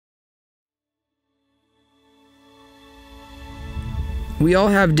We all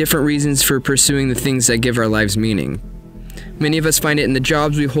have different reasons for pursuing the things that give our lives meaning. Many of us find it in the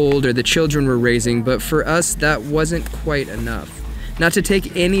jobs we hold or the children we're raising, but for us, that wasn't quite enough. Not to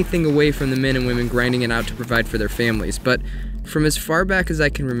take anything away from the men and women grinding it out to provide for their families, but from as far back as I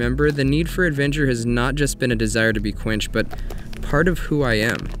can remember, the need for adventure has not just been a desire to be quenched, but part of who I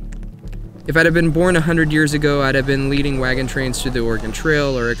am. If I'd have been born 100 years ago, I'd have been leading wagon trains through the Oregon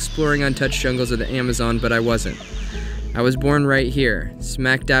Trail or exploring untouched jungles of the Amazon, but I wasn't. I was born right here,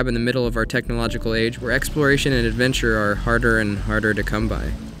 smack dab in the middle of our technological age, where exploration and adventure are harder and harder to come by.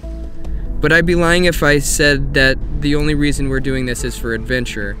 But I'd be lying if I said that the only reason we're doing this is for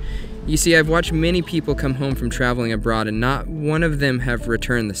adventure. You see, I've watched many people come home from traveling abroad, and not one of them have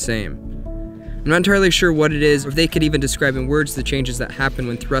returned the same. I'm not entirely sure what it is, or if they could even describe in words the changes that happen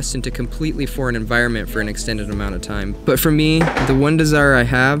when thrust into a completely foreign environment for an extended amount of time. But for me, the one desire I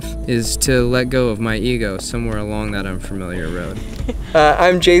have is to let go of my ego somewhere along that unfamiliar road.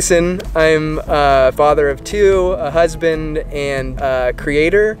 I'm Jason. I'm a father of two, a husband, and a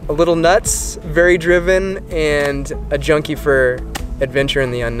creator. A little nuts, very driven, and a junkie for adventure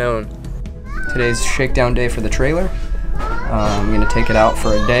in the unknown. Today's shakedown day for the trailer. I'm going to take it out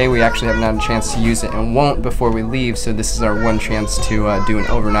for a day. We actually haven't had a chance to use it and won't before we leave, so this is our one chance to do an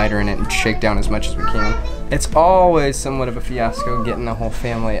overnighter in it and shake down as much as we can. It's always somewhat of a fiasco getting the whole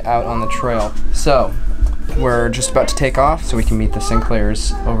family out on the trail. So we're just about to take off so we can meet the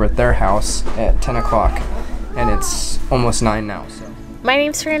Sinclairs over at their house at 10 o'clock, and it's almost 9 now. So. My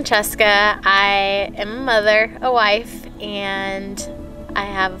name's Francesca. I am a mother, a wife, and I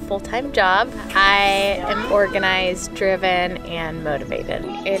have a full-time job. I am organized, driven, and motivated.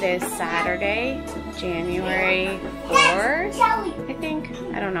 It is Saturday, January 4th, I think.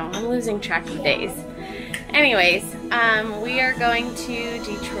 I don't know, I'm losing track of days. Anyways, we are going to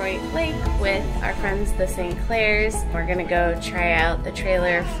Detroit Lake with our friends, the St. Clairs. We're gonna go try out the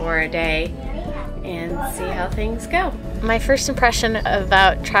trailer for a day and see how things go. My first impression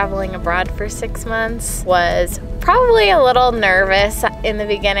about traveling abroad for 6 months was probably a little nervous in the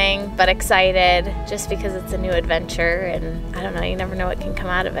beginning, but excited just because it's a new adventure, and I don't know, you never know what can come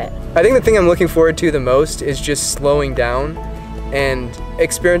out of it. I think the thing I'm looking forward to the most is just slowing down and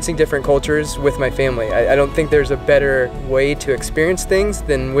experiencing different cultures with my family. I don't think there's a better way to experience things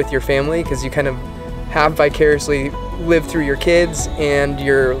than with your family, because you kind of have vicariously lived through your kids and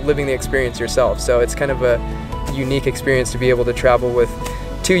you're living the experience yourself. So it's kind of a unique experience to be able to travel with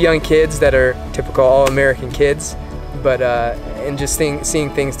two young kids that are typical all-American kids, but and just seeing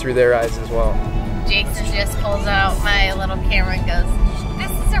things through their eyes as well. Jason just pulls out my little camera and goes,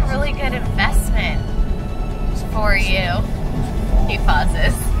 "This is a really good investment for you." He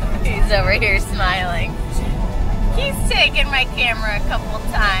pauses. He's over here smiling. He's taken my camera a couple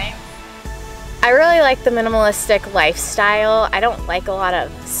times. I really like the minimalistic lifestyle. I don't like a lot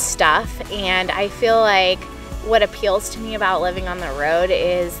of stuff, and I feel like what appeals to me about living on the road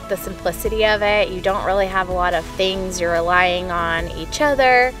is the simplicity of it. You don't really have a lot of things. You're relying on each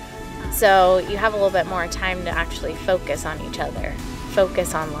other, so you have a little bit more time to actually focus on each other,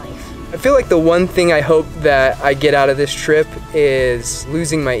 focus on life. I feel like the one thing I hope that I get out of this trip is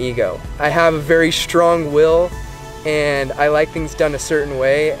losing my ego. I have a very strong will, and I like things done a certain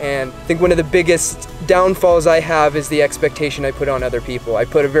way, and I think one of the biggest downfalls I have is the expectation I put on other people. I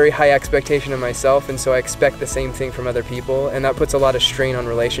put a very high expectation on myself, and so I expect the same thing from other people, and that puts a lot of strain on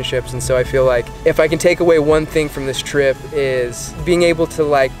relationships. And so I feel like if I can take away one thing from this trip is being able to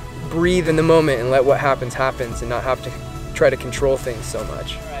like breathe in the moment and let what happens happens and not have to try to control things so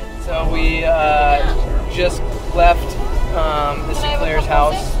much. Right, so we just left the Sinclair's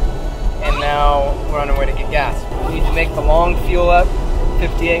house, and now we're on our way to get gas. We need to make the long fuel up,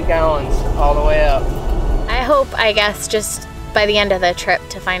 58 gallons all the way up. I hope, I guess, just by the end of the trip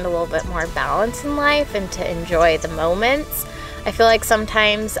to find a little bit more balance in life and to enjoy the moments. I feel like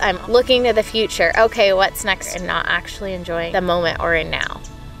sometimes I'm looking to the future, okay, what's next, and not actually enjoying the moment we're in now.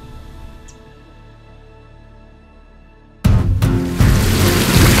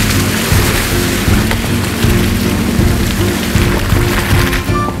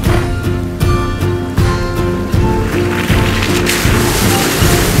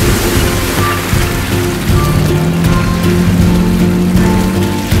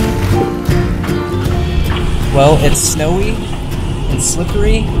 Well, it's snowy and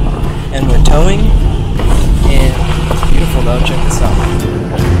slippery, and we're towing, and it's beautiful though. Check this out.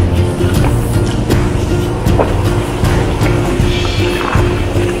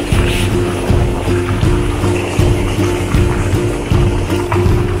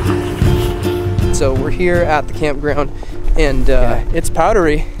 So we're here at the campground, and it's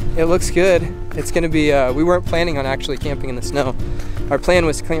powdery. It looks good. It's gonna be, we weren't planning on actually camping in the snow, Our plan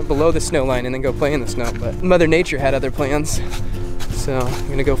was to camp below the snow line and then go play in the snow, but Mother Nature had other plans. So I'm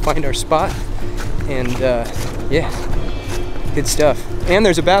gonna go find our spot, and yeah, good stuff. And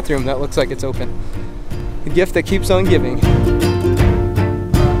there's a bathroom that looks like it's open. The gift that keeps on giving.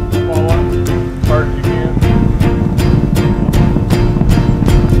 Hard as you can.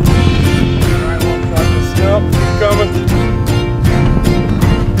 Right alongside the snow, keep coming.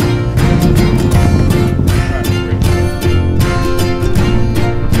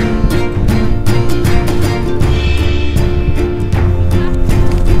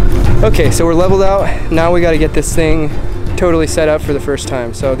 Okay, so we're leveled out. Now we gotta get this thing totally set up for the first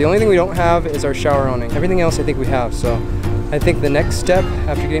time. So the only thing we don't have is our shower awning. Everything else I think we have. So I think the next step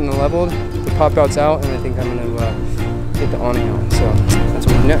after getting them leveled, the pop out's out, and I think I'm gonna get the awning on. So that's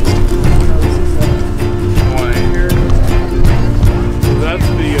what we do next. Here. So that's the,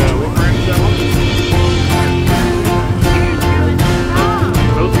 what brand is that one?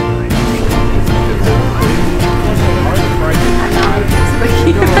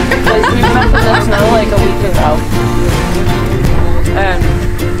 Like, we went up in the snow like a week ago.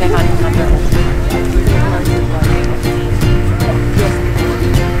 They had to have their own.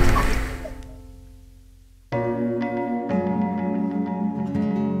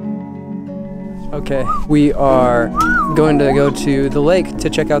 Okay, we are going to go to the lake to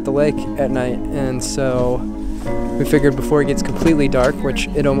check out the lake at night, and so we figured before it gets completely dark, which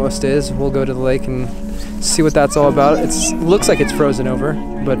it almost is, we'll go to the lake and see what that's all about. It looks like it's frozen over,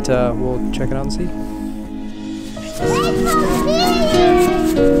 but we'll check it out and see.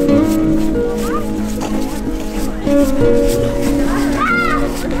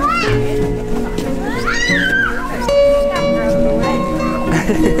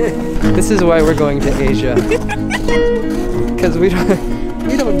 This is why we're going to Asia, because we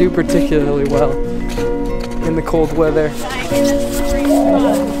don't do particularly well in the cold weather.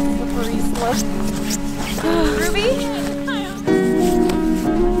 Ruby?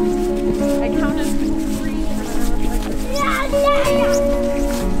 I counted 3.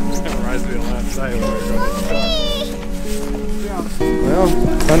 That reminds me of last night when we were going to the Well,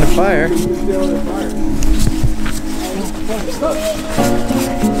 it's on the fire.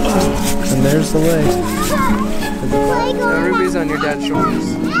 And there's the lake. Ruby's on your dad's shoulders.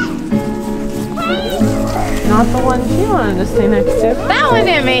 Not the one she wanted to stay next to. That one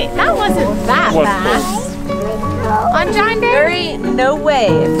didn't make, that wasn't that fast. On John Day? There ain't no way.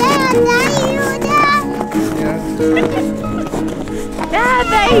 Dad,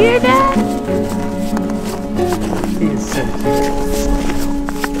 that you, Dad? He's so cute.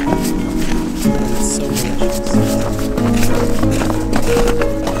 It's so delicious.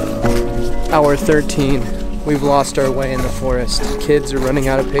 Hour 13. We've lost our way in the forest. Kids are running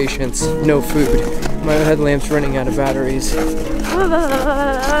out of patience. No food. My headlamp's running out of batteries. Are we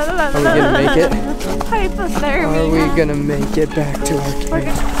gonna make it? Hypothermia. Are we gonna make it back to our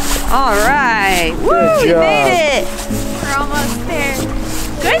camp? All right. Woo, Good you job. made it. We're almost there.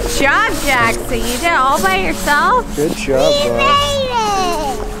 Good job, Jackson. You did it all by yourself? Good job, bro.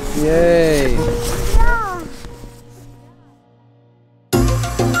 Yay.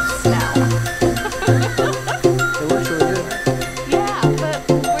 It works really good. Yeah, but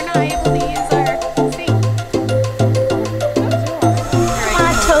we're not able to use our sink.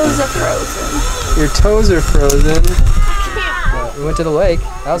 My toes are frozen. Your toes are frozen. We went to the lake.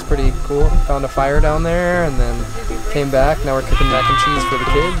 That was pretty cool. Found a fire down there and then came back. Now we're cooking mac and cheese for the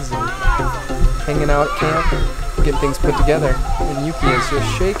kids and hanging out at camp and getting things put together. And Yuki is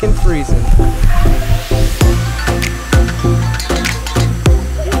just shaking, freezing.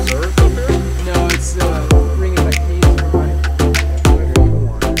 No, it's ringing my keys for mine.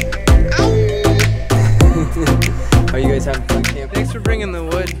 Are you guys having fun camping? Thanks for bringing the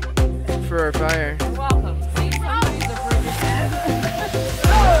wood for our fire. You're welcome.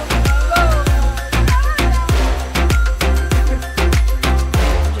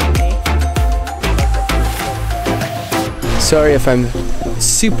 Sorry if I'm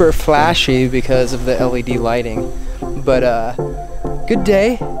super flashy because of the LED lighting, but good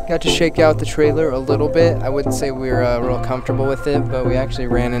day. Got to shake out the trailer a little bit. I wouldn't say we were real comfortable with it, but we actually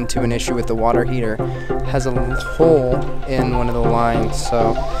ran into an issue with the water heater. It has a hole in one of the lines,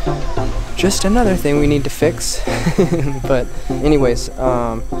 so just another thing we need to fix. But anyways,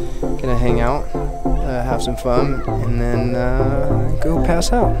 gonna hang out, have some fun, and then go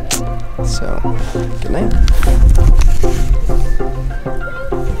pass out. So, good night.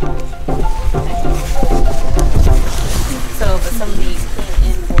 So, but somebody came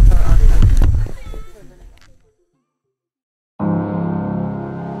in for her on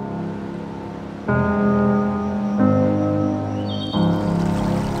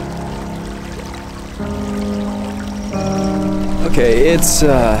Okay, it's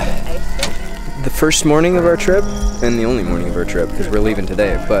the first morning of our trip and the only morning of our trip because we're leaving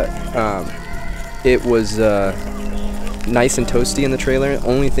today, but it was nice and toasty in the trailer.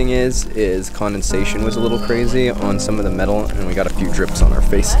 Only thing is condensation was a little crazy on some of the metal and we got a few drips on our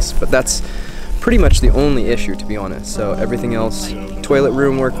faces, but that's pretty much the only issue, to be honest. So everything else, toilet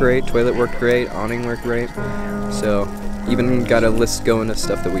room worked great, toilet worked great, awning worked great, so even got a list going of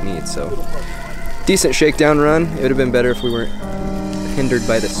stuff that we need. So decent shakedown run. It would have been better if we weren't hindered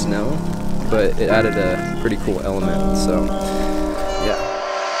by the snow, but it added a pretty cool element, so yeah.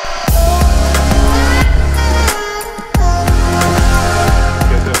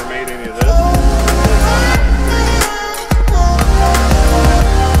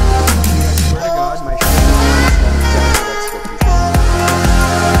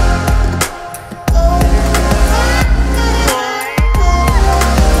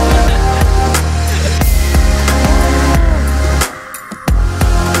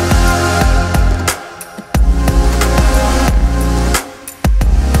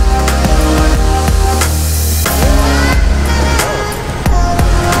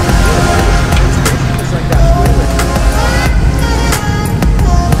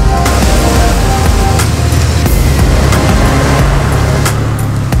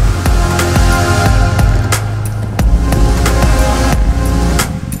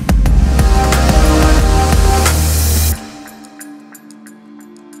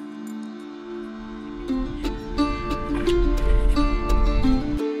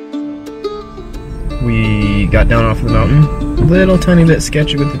 We got down off the mountain, a little tiny bit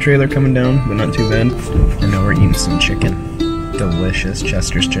sketchy with the trailer coming down, but not too bad. And now we're eating some chicken. Delicious,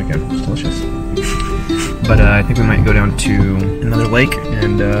 Chester's chicken, it's delicious. But I think we might go down to another lake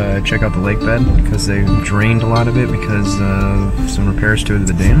and check out the lake bed because they drained a lot of it because of some repairs to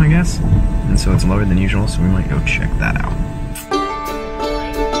the dam, I guess. And so it's lower than usual, so we might go check that out.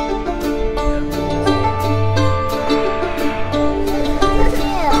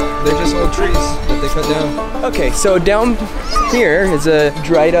 They're just old trees that they cut down. Okay, so down here is a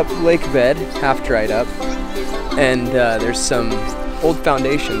dried up lake bed, half dried up, and there's some old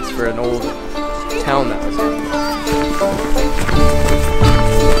foundations for an old town that was here.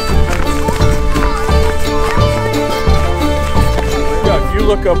 Yeah, if you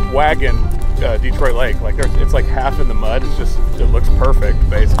look up Wagon, Detroit Lake, like it's like half in the mud. It's just, it looks perfect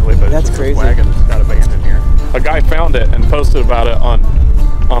basically, but That's it's just crazy. Wagon that's got abandoned here. A guy found it and posted about it on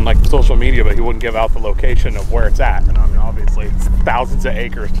like social media, but he wouldn't give out the location of where it's at. And I mean, obviously, it's thousands of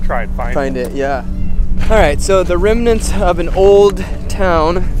acres to try and find it. Yeah. All right, so the remnants of an old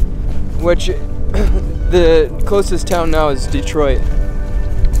town, which the closest town now is Detroit,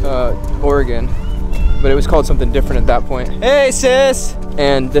 Oregon, but it was called something different at that point. Hey, sis!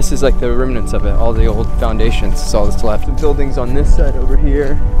 And this is like the remnants of it, all the old foundations. That's all that's left. The buildings on this side over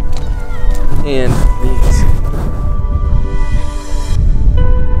here, and these.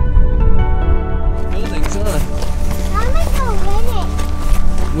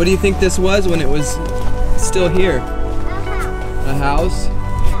 What do you think this was when it was still here? A house?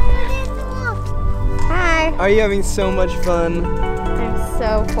 Hi. Are you having so much fun I'm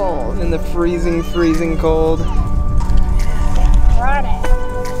so cold. in the freezing, freezing cold? Crawdad.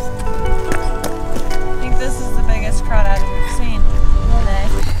 I think this is the biggest crawdad we've seen today.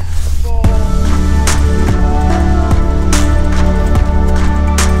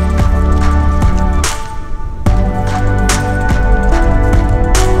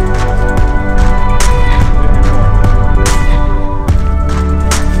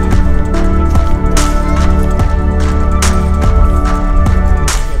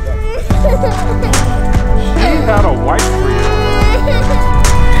 Had a white for you.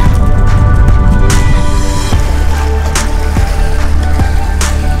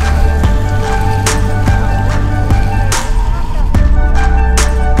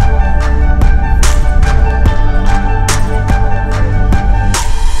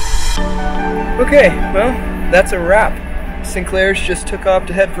 Okay, well, that's a wrap. Sinclair's just took off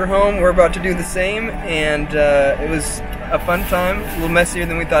to head for home. We're about to do the same, and it was a fun time. A little messier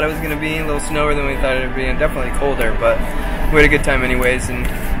than we thought it was going to be, a little snowier than we thought it would be, and definitely colder, but we had a good time anyways, and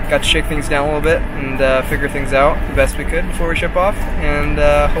got to shake things down a little bit and figure things out the best we could before we ship off, and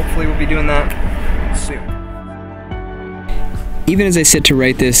hopefully we'll be doing that soon. Even as I sit to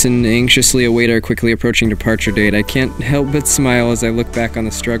write this and anxiously await our quickly approaching departure date, I can't help but smile as I look back on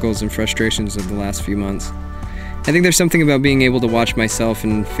the struggles and frustrations of the last few months. I think there's something about being able to watch myself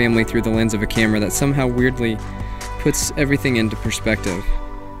and family through the lens of a camera that somehow weirdly puts everything into perspective.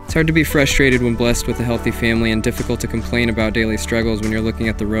 It's hard to be frustrated when blessed with a healthy family and difficult to complain about daily struggles when you're looking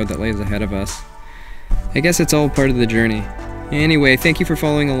at the road that lays ahead of us. I guess it's all part of the journey. Anyway, thank you for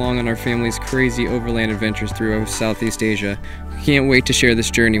following along on our family's crazy overland adventures through Southeast Asia. We can't wait to share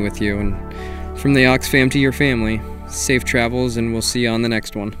this journey with you. And from the OXFam to your family, safe travels, and we'll see you on the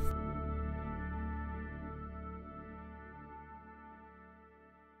next one.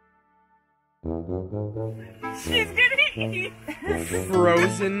 She's gonna eat.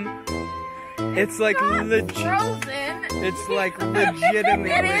 Frozen. It's like legit. Frozen. It's like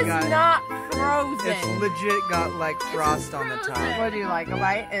legitimately It is got. not frozen. It's legit got like frost on the top. What do you like? A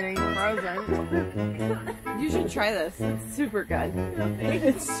bite? It ain't frozen. You should try this. It's super good.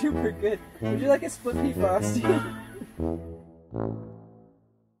 It's super good. Would you like a split pea frosty?